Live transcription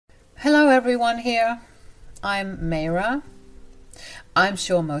everyone here. I'm Mayra. I'm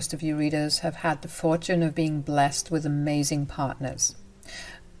sure most of you readers have had the fortune of being blessed with amazing partners.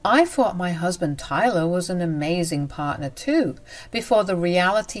 I thought my husband Tyler was an amazing partner too, before the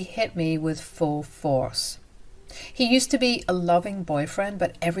reality hit me with full force. He used to be a loving boyfriend,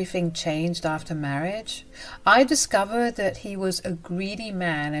 but everything changed after marriage. I discovered that he was a greedy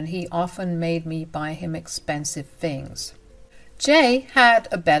man and he often made me buy him expensive things. Jay had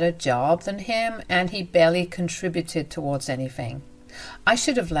a better job than him and he barely contributed towards anything. I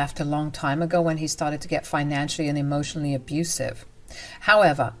should have left a long time ago when he started to get financially and emotionally abusive.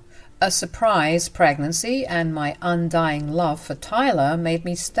 However, a surprise pregnancy and my undying love for Tyler made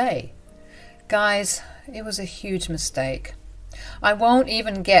me stay. Guys, it was a huge mistake. I won't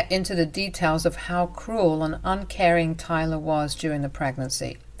even get into the details of how cruel and uncaring Tyler was during the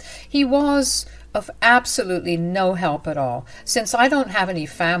pregnancy. He was of absolutely no help at all. Since I don't have any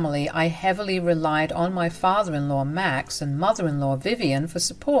family, I heavily relied on my father-in-law Max and mother-in-law Vivian for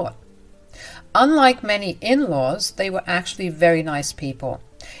support. Unlike many in-laws, they were actually very nice people.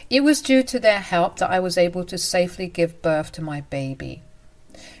 It was due to their help that I was able to safely give birth to my baby.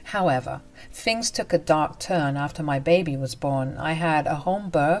 However, things took a dark turn after my baby was born. I had a home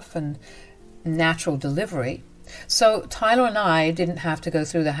birth and natural delivery. So Tyler and I didn't have to go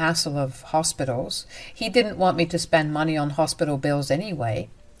through the hassle of hospitals. He didn't want me to spend money on hospital bills anyway.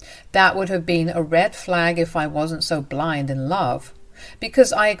 That would have been a red flag if I wasn't so blind in love.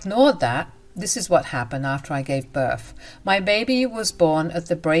 Because I ignored that, this is what happened after I gave birth. My baby was born at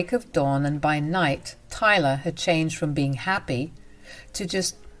the break of dawn, and by night, Tyler had changed from being happy to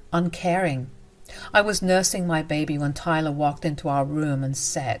just uncaring. I was nursing my baby when Tyler walked into our room and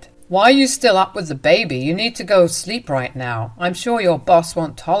said, "Why are you still up with the baby? You need to go sleep right now. I'm sure your boss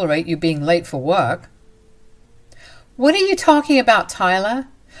won't tolerate you being late for work." "What are you talking about, Tyler?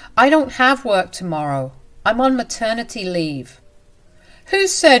 I don't have work tomorrow. I'm on maternity leave." "Who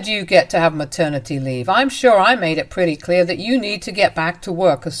said you get to have maternity leave? I'm sure I made it pretty clear that you need to get back to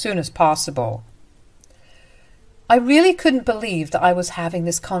work as soon as possible." I really couldn't believe that I was having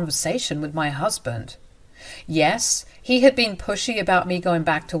this conversation with my husband. Yes, he had been pushy about me going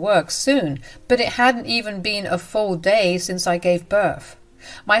back to work soon, but it hadn't even been a full day since I gave birth.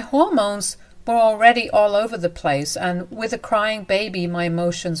 My hormones were already all over the place, and with a crying baby, my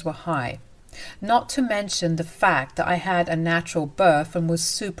emotions were high. Not to mention the fact that I had a natural birth and was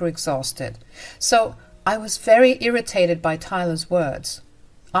super exhausted. So I was very irritated by Tyler's words.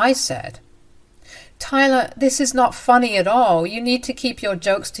 I said, "Tyler, this is not funny at all. You need to keep your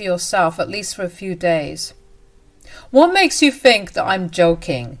jokes to yourself, at least for a few days." "What makes you think that I'm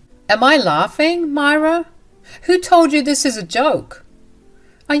joking? Am I laughing, Mayra? Who told you this is a joke?"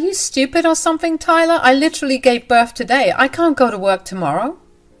 "Are you stupid or something, Tyler? I literally gave birth today. I can't go to work tomorrow."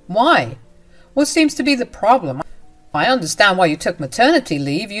 "Why? What seems to be the problem? I understand why you took maternity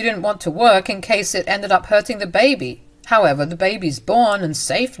leave. You didn't want to work in case it ended up hurting the baby. However, the baby's born and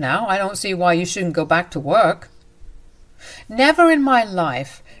safe now. I don't see why you shouldn't go back to work." Never in my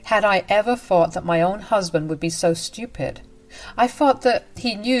life had I ever thought that my own husband would be so stupid. I thought that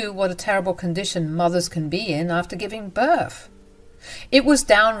he knew what a terrible condition mothers can be in after giving birth. It was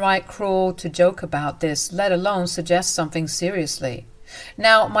downright cruel to joke about this, let alone suggest something seriously.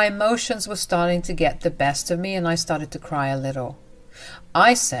 Now my emotions were starting to get the best of me and I started to cry a little.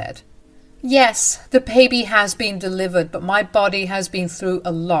 I said, "Yes, the baby has been delivered, but my body has been through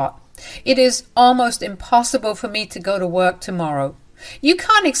a lot. It is almost impossible for me to go to work tomorrow. You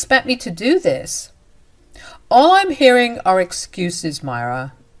can't expect me to do this." "All I'm hearing are excuses,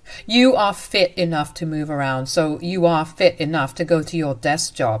 Mayra. You are fit enough to move around, so you are fit enough to go to your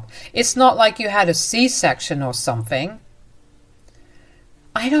desk job. It's not like you had a C-section or something."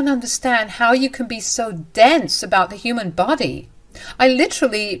 I don't understand how you can be so dense about the human body. I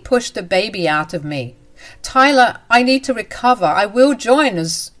literally pushed the baby out of me. "Tyler, I need to recover. I will join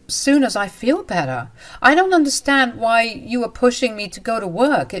as soon as I feel better. I don't understand why you are pushing me to go to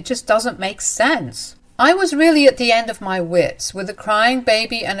work. It just doesn't make sense." I was really at the end of my wits. With a crying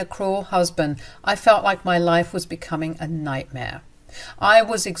baby and a cruel husband, I felt like my life was becoming a nightmare. I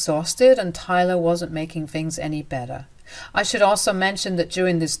was exhausted and Tyler wasn't making things any better. I should also mention that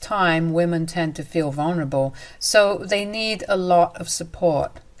during this time, women tend to feel vulnerable, so they need a lot of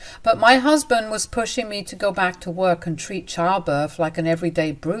support. But my husband was pushing me to go back to work and treat childbirth like an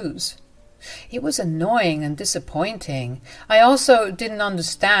everyday bruise. It was annoying and disappointing. I also didn't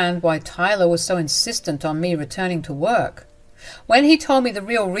understand why Tyler was so insistent on me returning to work. When he told me the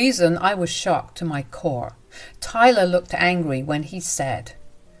real reason, I was shocked to my core. Tyler looked angry when he said,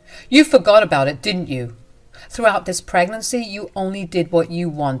 "You forgot about it, didn't you? Throughout this pregnancy, you only did what you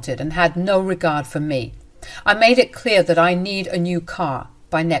wanted and had no regard for me. I made it clear that I need a new car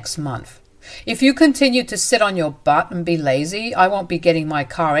by next month. If you continue to sit on your butt and be lazy, I won't be getting my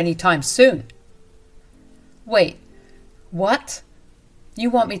car anytime soon." "Wait, what? You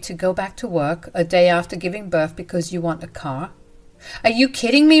want me to go back to work a day after giving birth because you want a car? Are you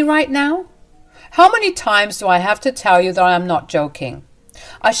kidding me right now? How many times do I have to tell you that I am not joking?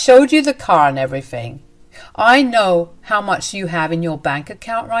 I showed you the car and everything. I know how much you have in your bank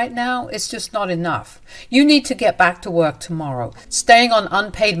account right now. It's just not enough. You need to get back to work tomorrow. Staying on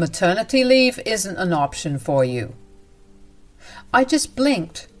unpaid maternity leave isn't an option for you." I just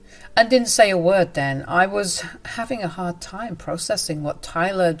blinked and didn't say a word then. I was having a hard time processing what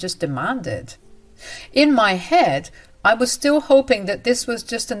Tyler just demanded. In my head, I was still hoping that this was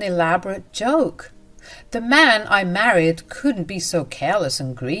just an elaborate joke. The man I married couldn't be so careless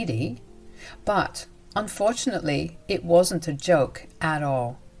and greedy. But unfortunately, it wasn't a joke at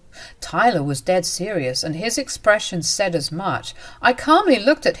all. Tyler was dead serious, and his expression said as much. I calmly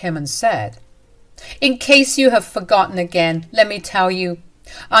looked at him and said, "In case you have forgotten again, let me tell you,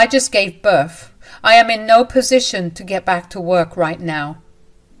 I just gave birth. I am in no position to get back to work right now."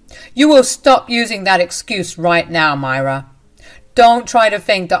 "You will stop using that excuse right now, Mayra. Don't try to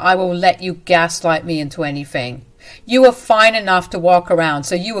think that I will let you gaslight me into anything. You are fine enough to walk around,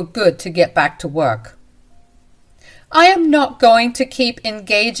 so you are good to get back to work." "I am not going to keep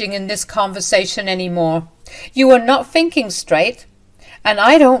engaging in this conversation anymore. You are not thinking straight, and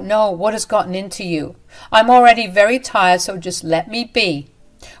I don't know what has gotten into you. I'm already very tired, so just let me be.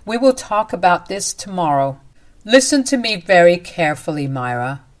 We will talk about this tomorrow. Listen to me very carefully,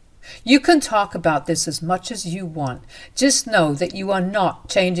 Mayra. You can talk about this as much as you want. Just know that you are not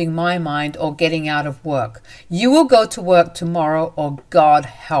changing my mind or getting out of work. You will go to work tomorrow, or God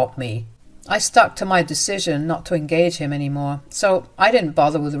help me." I stuck to my decision not to engage him anymore, so I didn't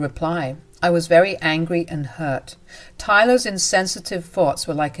bother with a reply. I was very angry and hurt. Tyler's insensitive thoughts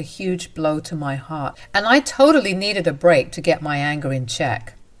were like a huge blow to my heart, and I totally needed a break to get my anger in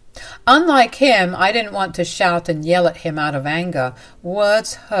check. Unlike him, I didn't want to shout and yell at him out of anger.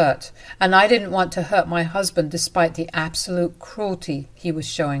 Words hurt, and I didn't want to hurt my husband despite the absolute cruelty he was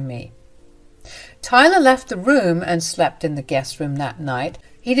showing me. Tyler left the room and slept in the guest room that night.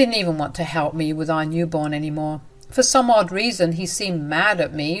 He didn't even want to help me with our newborn anymore. For some odd reason, he seemed mad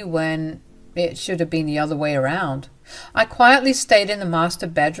at me when it should have been the other way around. I quietly stayed in the master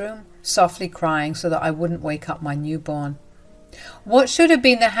bedroom, softly crying so that I wouldn't wake up my newborn. What should have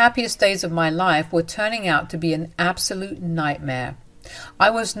been the happiest days of my life were turning out to be an absolute nightmare.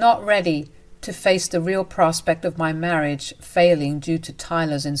 I was not ready to face the real prospect of my marriage failing due to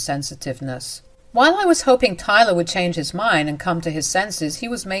Tyler's insensitiveness. While I was hoping Tyler would change his mind and come to his senses, he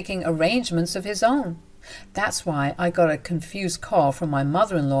was making arrangements of his own. That's why I got a confused call from my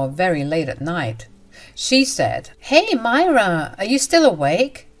mother-in-law very late at night. She said, "Hey, Mayra, are you still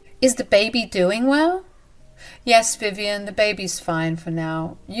awake? Is the baby doing well?" "Yes, Vivian, the baby's fine for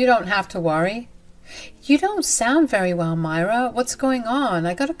now. You don't have to worry." "You don't sound very well, Mayra. What's going on?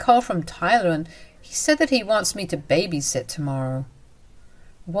 I got a call from Tyler, and he said that he wants me to babysit tomorrow."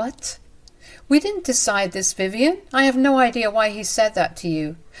 "What? We didn't decide this, Vivian. I have no idea why he said that to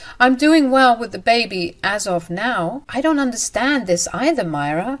you. I'm doing well with the baby as of now. I don't understand this either,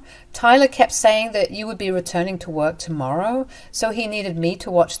 Mayra. Tyler kept saying that you would be returning to work tomorrow, so he needed me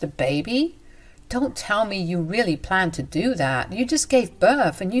to watch the baby. Don't tell me you really plan to do that. You just gave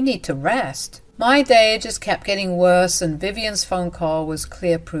birth and you need to rest." My day just kept getting worse, and Vivian's phone call was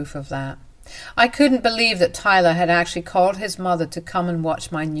clear proof of that. I couldn't believe that Tyler had actually called his mother to come and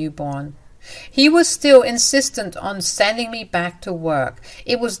watch my newborn. He was still insistent on sending me back to work.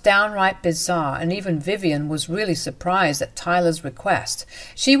 It was downright bizarre, and even Vivian was really surprised at Tyler's request.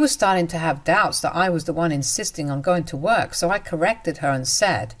 She was starting to have doubts that I was the one insisting on going to work, so I corrected her and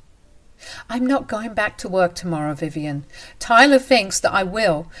said, "I'm not going back to work tomorrow, Vivian. Tyler thinks that I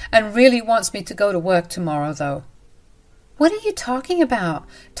will, and really wants me to go to work tomorrow, though." "What are you talking about?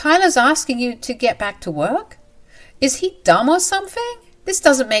 Tyler's asking you to get back to work? Is he dumb or something? This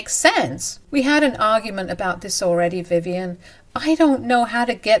doesn't make sense." "We had an argument about this already, Vivian. I don't know how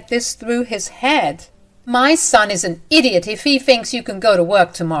to get this through his head. My son is an idiot if he thinks you can go to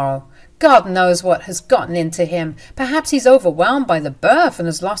work tomorrow. God knows what has gotten into him. Perhaps he's overwhelmed by the birth and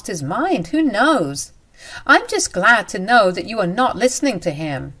has lost his mind. Who knows? I'm just glad to know that you are not listening to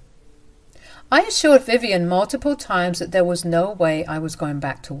him." I assured Vivian multiple times that there was no way I was going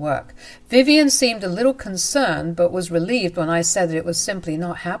back to work. Vivian seemed a little concerned, but was relieved when I said that it was simply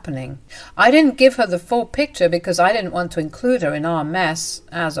not happening. I didn't give her the full picture because I didn't want to include her in our mess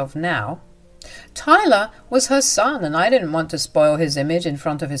as of now. Tyler was her son, and I didn't want to spoil his image in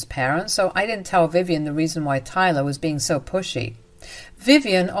front of his parents, so I didn't tell Vivian the reason why Tyler was being so pushy.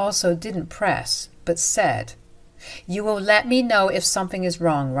 Vivian also didn't press, but said, "You will let me know if something is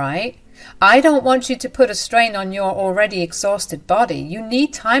wrong, right? I don't want you to put a strain on your already exhausted body. You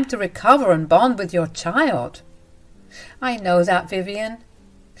need time to recover and bond with your child." "I know that, Vivian.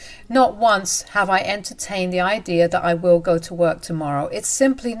 Not once have I entertained the idea that I will go to work tomorrow. It's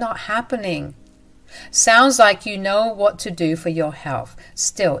simply not happening." "Sounds like you know what to do for your health.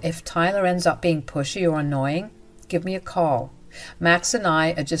 Still, if Tyler ends up being pushy or annoying, give me a call. Max and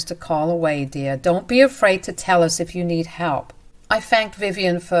I are just a call away, dear. Don't be afraid to tell us if you need help." I thanked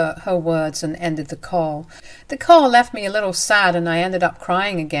Vivian for her words and ended the call. The call left me a little sad, and I ended up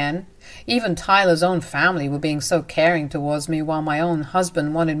crying again. Even Tyler's own family were being so caring towards me, while my own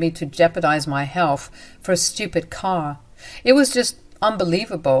husband wanted me to jeopardize my health for a stupid car. It was just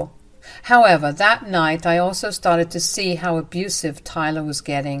unbelievable. However, that night I also started to see how abusive Tyler was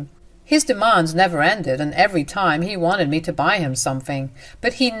getting. His demands never ended, and every time he wanted me to buy him something,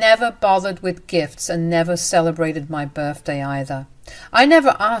 but he never bothered with gifts and never celebrated my birthday either. I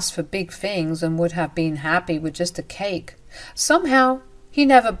never asked for big things and would have been happy with just a cake. Somehow, he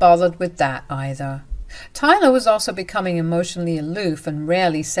never bothered with that either. Tyler was also becoming emotionally aloof and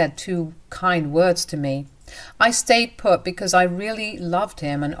rarely said 2 kind words to me. I stayed put because I really loved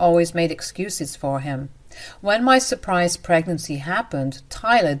him and always made excuses for him. When my surprise pregnancy happened,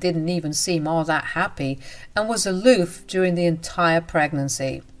 Tyler didn't even seem all that happy and was aloof during the entire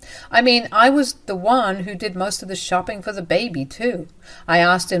pregnancy. I mean, I was the one who did most of the shopping for the baby, too. I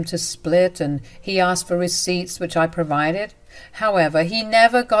asked him to split, and he asked for receipts, which I provided. However, he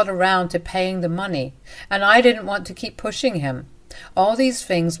never got around to paying the money, and I didn't want to keep pushing him. All these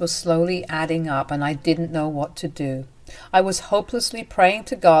things were slowly adding up, and I didn't know what to do. I was hopelessly praying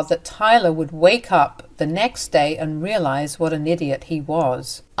to God that Tyler would wake up the next day and realize what an idiot he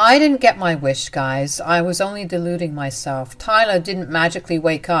was. I didn't get my wish, guys. I was only deluding myself. Tyler didn't magically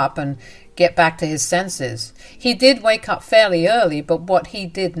wake up and get back to his senses. He did wake up fairly early, but what he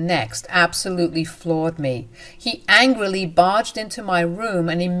did next absolutely floored me. He angrily barged into my room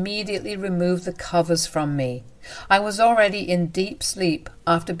and immediately removed the covers from me. I was already in deep sleep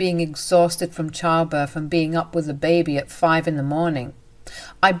after being exhausted from childbirth and being up with the baby at 5 in the morning.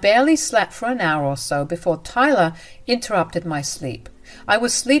 I barely slept for an hour or so before Tyler interrupted my sleep. I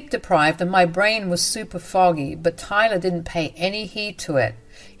was sleep deprived and my brain was super foggy, but Tyler didn't pay any heed to it.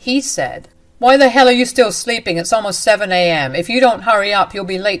 He said, "Why the hell are you still sleeping? It's almost 7 a.m. If you don't hurry up, you'll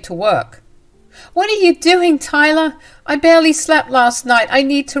be late to work." "What are you doing, Tyler? I barely slept last night. I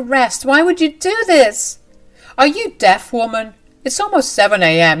need to rest. Why would you do this?" "Are you deaf, woman? It's almost 7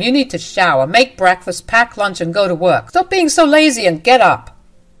 a.m. You need to shower, make breakfast, pack lunch, and go to work. Stop being so lazy and get up."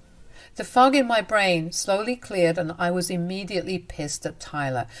 The fog in my brain slowly cleared, and I was immediately pissed at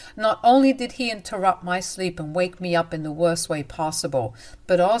Tyler. Not only did he interrupt my sleep and wake me up in the worst way possible,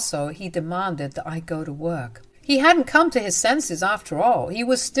 but also he demanded that I go to work. He hadn't come to his senses after all. He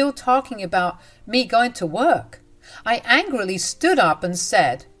was still talking about me going to work. I angrily stood up and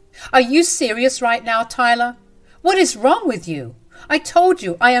said, "Are you serious right now, Tyler? What is wrong with you? I told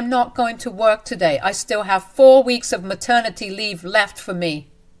you I am not going to work today. I still have 4 weeks of maternity leave left for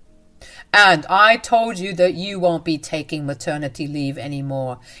me." "And I told you that you won't be taking maternity leave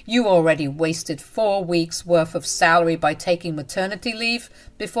anymore. You already wasted 4 weeks' worth of salary by taking maternity leave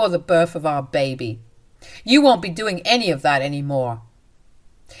before the birth of our baby. You won't be doing any of that anymore."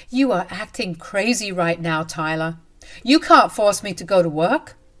 "You are acting crazy right now, Tyler. You can't force me to go to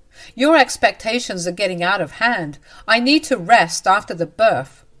work. Your expectations are getting out of hand. I need to rest after the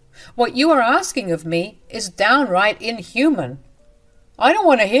birth. What you are asking of me is downright inhuman." "I don't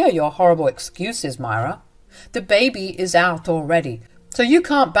want to hear your horrible excuses, Mayra. The baby is out already, so you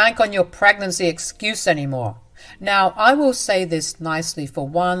can't bank on your pregnancy excuse anymore. Now, I will say this nicely for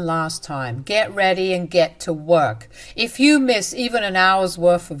one last time. Get ready and get to work. If you miss even an hour's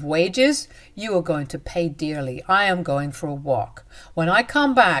worth of wages, you are going to pay dearly. I am going for a walk. When I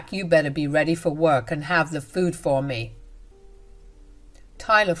come back, you better be ready for work and have the food for me."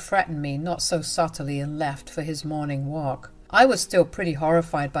 Tyler threatened me not so subtly and left for his morning walk. I was still pretty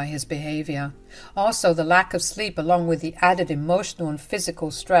horrified by his behavior. Also, the lack of sleep along with the added emotional and physical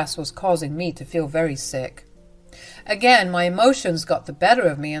stress was causing me to feel very sick. Again, my emotions got the better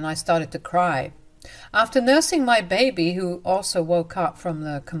of me and I started to cry. After nursing my baby, who also woke up from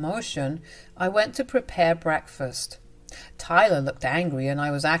the commotion, I went to prepare breakfast. Tyler looked angry and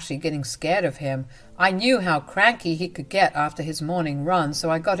I was actually getting scared of him. I knew how cranky he could get after his morning run, so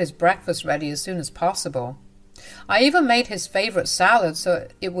I got his breakfast ready as soon as possible. I even made his favorite salad so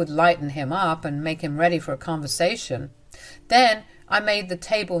it would lighten him up and make him ready for a conversation. Then I made the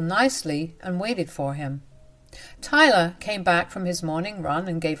table nicely and waited for him. Tyler came back from his morning run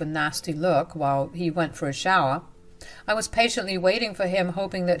and gave a nasty look while he went for a shower. I was patiently waiting for him,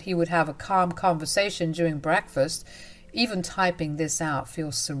 hoping that he would have a calm conversation during breakfast. Even typing this out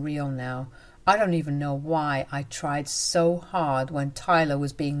feels surreal now. I don't even know why I tried so hard when Tyler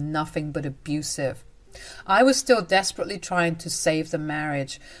was being nothing but abusive. I was still desperately trying to save the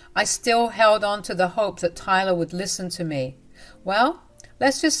marriage. I still held on to the hope that Tyler would listen to me. Well,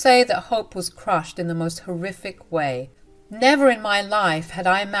 let's just say that hope was crushed in the most horrific way. Never in my life had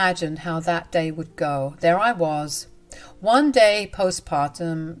I imagined how that day would go. There I was, one day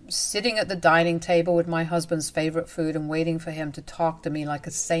postpartum, sitting at the dining table with my husband's favorite food and waiting for him to talk to me like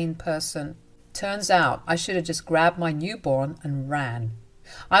a sane person. Turns out I should have just grabbed my newborn and ran.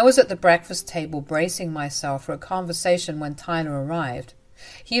 I was at the breakfast table bracing myself for a conversation when Tyler arrived.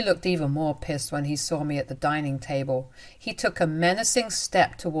 He looked even more pissed when he saw me at the dining table. He took a menacing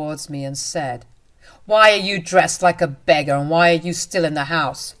step towards me and said, "Why are you dressed like a beggar, and why are you still in the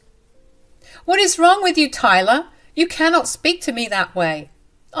house?" "What is wrong with you, Tyler? You cannot speak to me that way."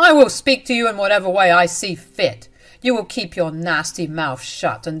 "I will speak to you in whatever way I see fit. You will keep your nasty mouth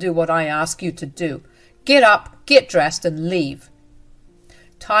shut and do what I ask you to do. Get up, get dressed, and leave."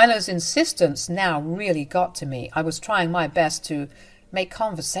 Tyler's insistence now really got to me. I was trying my best to make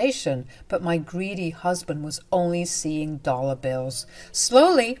conversation, but my greedy husband was only seeing dollar bills.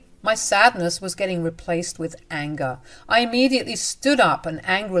 Slowly, my sadness was getting replaced with anger. I immediately stood up and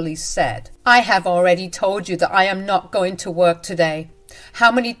angrily said, "I have already told you that I am not going to work today.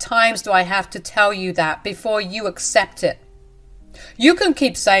 How many times do I have to tell you that before you accept it?" "You can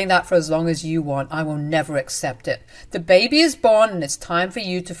keep saying that for as long as you want. I will never accept it. The baby is born and it's time for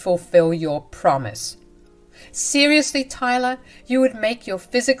you to fulfill your promise." "Seriously, Tyler? You would make your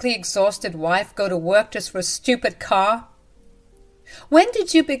physically exhausted wife go to work just for a stupid car?" "When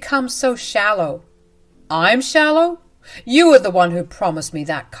did you become so shallow?" "I'm shallow? You were the one who promised me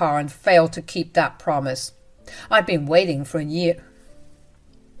that car and failed to keep that promise. I've been waiting for a year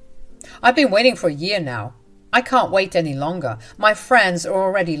now. I can't wait any longer. My friends are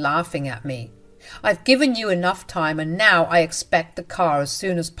already laughing at me. I've given you enough time, and now I expect the car as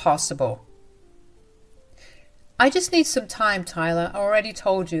soon as possible." "I just need some time, Tyler. I already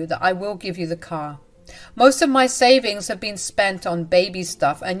told you that I will give you the car. Most of my savings have been spent on baby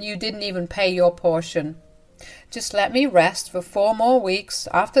stuff, and you didn't even pay your portion. Just let me rest for 4 more weeks.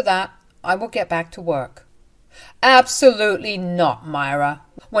 After that, I will get back to work." "Absolutely not, Mayra.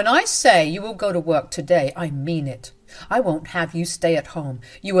 When I say you will go to work today, I mean it. I won't have you stay at home.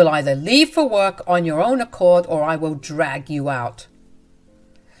 You will either leave for work on your own accord, or I will drag you out."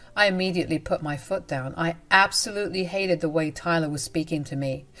 I immediately put my foot down. I absolutely hated the way Tyler was speaking to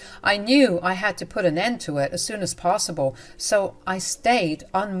me. I knew I had to put an end to it as soon as possible, so I stayed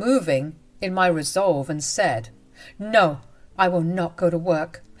unmoving in my resolve and said, "No, I will not go to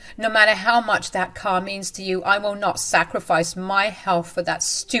work. No matter how much that car means to you, I will not sacrifice my health for that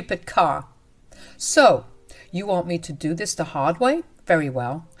stupid car." "So, you want me to do this the hard way? Very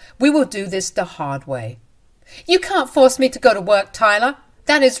well. We will do this the hard way." "You can't force me to go to work, Tyler.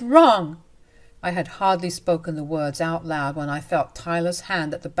 That is wrong." I had hardly spoken the words out loud when I felt Tyler's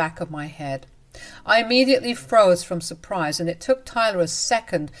hand at the back of my head. I immediately froze from surprise, and it took Tyler a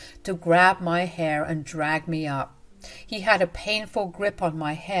second to grab my hair and drag me up. He had a painful grip on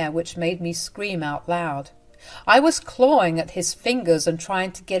my hair, which made me scream out loud. I was clawing at his fingers and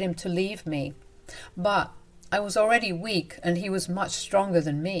trying to get him to leave me. But I was already weak, and he was much stronger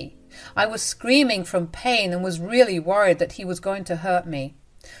than me. I was screaming from pain and was really worried that he was going to hurt me.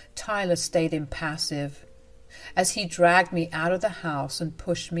 Tyler stayed impassive as he dragged me out of the house and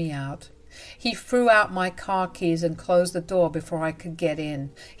pushed me out. He threw out my car keys and closed the door before I could get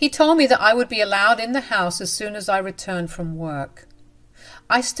in. He told me that I would be allowed in the house as soon as I returned from work.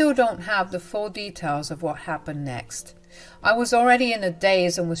 I still don't have the full details of what happened next. I was already in a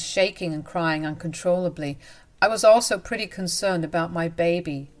daze and was shaking and crying uncontrollably. I was also pretty concerned about my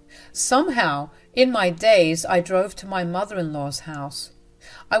baby. Somehow, in my daze, I drove to my mother-in-law's house.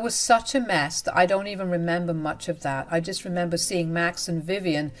 I was such a mess that I don't even remember much of that. I just remember seeing Max and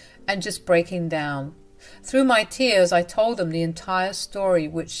Vivian and just breaking down. Through my tears, I told them the entire story,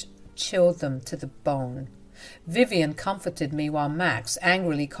 which chilled them to the bone. Vivian comforted me while Max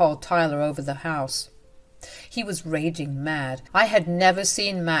angrily called Tyler over the house. He was raging mad. I had never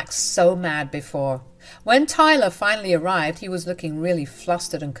seen Max so mad before. When Tyler finally arrived, he was looking really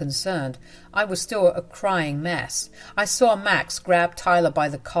flustered and concerned. I was still a crying mess. I saw Max grab Tyler by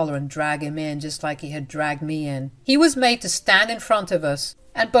the collar and drag him in just like he had dragged me in. He was made to stand in front of us,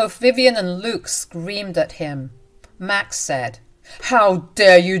 and both Vivian and Luke screamed at him. Max said, "How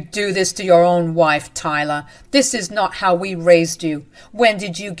dare you do this to your own wife, Tyler? This is not how we raised you. When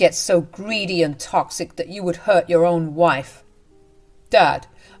did you get so greedy and toxic that you would hurt your own wife?" "Dad,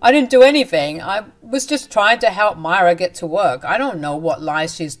 I didn't do anything. I was just trying to help Mayra get to work. I don't know what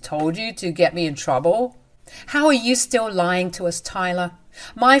lies she's told you to get me in trouble." "How are you still lying to us, Tyler?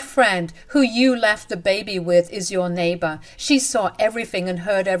 My friend, who you left the baby with, is your neighbor. She saw everything and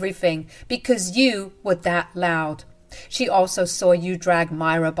heard everything because you were that loud. She also saw you drag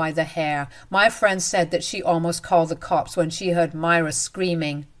Mayra by the hair. My friend said that she almost called the cops when she heard Mayra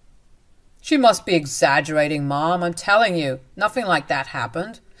screaming." "She must be exaggerating, Mom. I'm telling you, nothing like that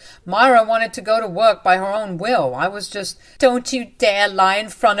happened. Mayra wanted to go to work by her own will. I was just—" "Don't you dare lie in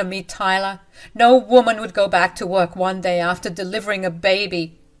front of me, Tyler. No woman would go back to work one day after delivering a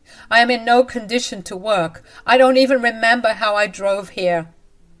baby. I am in no condition to work. I don't even remember how I drove here."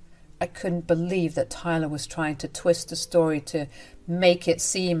 I couldn't believe that Tyler was trying to twist the story to make it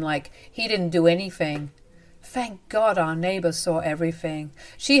seem like he didn't do anything. Thank God our neighbor saw everything.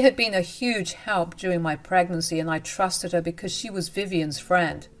 She had been a huge help during my pregnancy, and I trusted her because she was Vivian's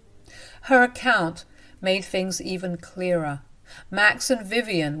friend. Her account made things even clearer. Max and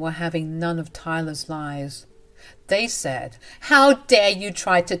Vivian were having none of Tyler's lies. They said, "How dare you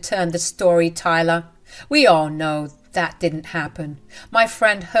try to turn the story, Tyler? We all know that didn't happen. My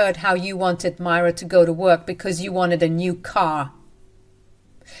friend heard how you wanted Mayra to go to work because you wanted a new car."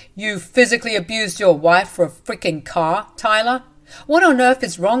 "You physically abused your wife for a freaking car, Tyler? What on earth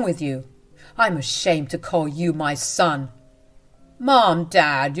is wrong with you? I'm ashamed to call you my son." "Mom,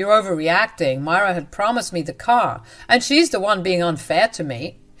 Dad, you're overreacting. Mayra had promised me the car, and she's the one being unfair to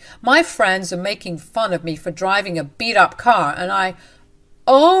me. My friends are making fun of me for driving a beat-up car, and I—"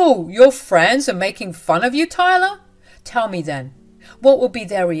 "Oh, your friends are making fun of you, Tyler? Tell me then, what will be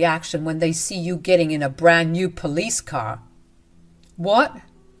their reaction when they see you getting in a brand new police car?" "What?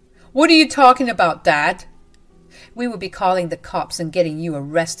 What are you talking about, Dad?" "We will be calling the cops and getting you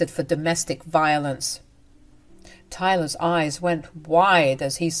arrested for domestic violence." Tyler's eyes went wide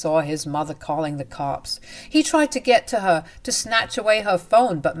as he saw his mother calling the cops. He tried to get to her to snatch away her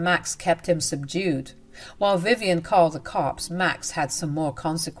phone, but Max kept him subdued. While Vivian called the cops, Max had some more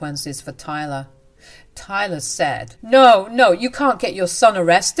consequences for Tyler. Tyler said, No, you can't get your son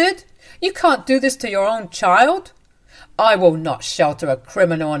arrested. You can't do this to your own child. I will not shelter a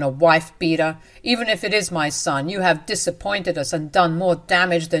criminal and a wife-beater. Even if it is my son, you have disappointed us and done more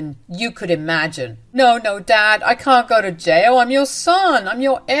damage than you could imagine." No, Dad, I can't go to jail. I'm your son. I'm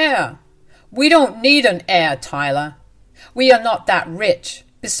your heir." "We don't need an heir, Tyler. We are not that rich.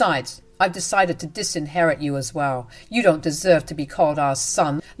 Besides, I've decided to disinherit you as well. You don't deserve to be called our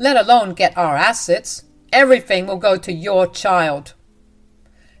son, let alone get our assets. Everything will go to your child."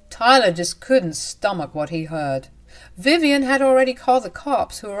 Tyler just couldn't stomach what he heard. Vivian had already called the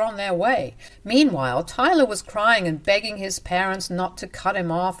cops, who were on their way. Meanwhile, Tyler was crying and begging his parents not to cut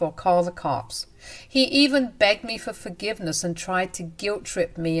him off or call the cops. He even begged me for forgiveness and tried to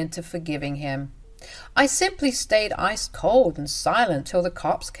guilt-trip me into forgiving him. I simply stayed ice-cold and silent till the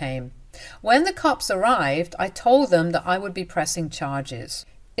cops came. When the cops arrived, I told them that I would be pressing charges.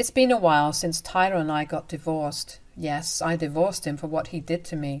 It's been a while since Tyler and I got divorced. Yes, I divorced him for what he did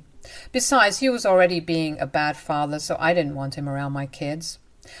to me. Besides, he was already being a bad father, so I didn't want him around my kids.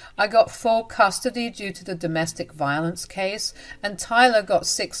 I got full custody due to the domestic violence case, and Tyler got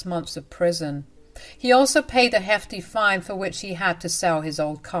 6 months of prison. He also paid a hefty fine for which he had to sell his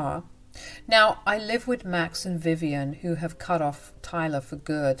old car. Now, I live with Max and Vivian, who have cut off Tyler for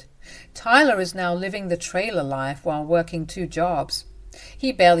good. Tyler is now living the trailer life while working 2 jobs.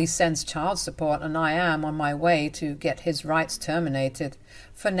 He barely sends child support, and I am on my way to get his rights terminated.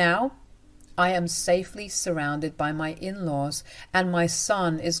 For now, I am safely surrounded by my in-laws, and my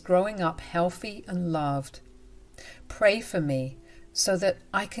son is growing up healthy and loved. Pray for me so that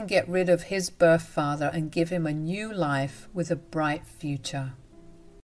I can get rid of his birth father and give him a new life with a bright future.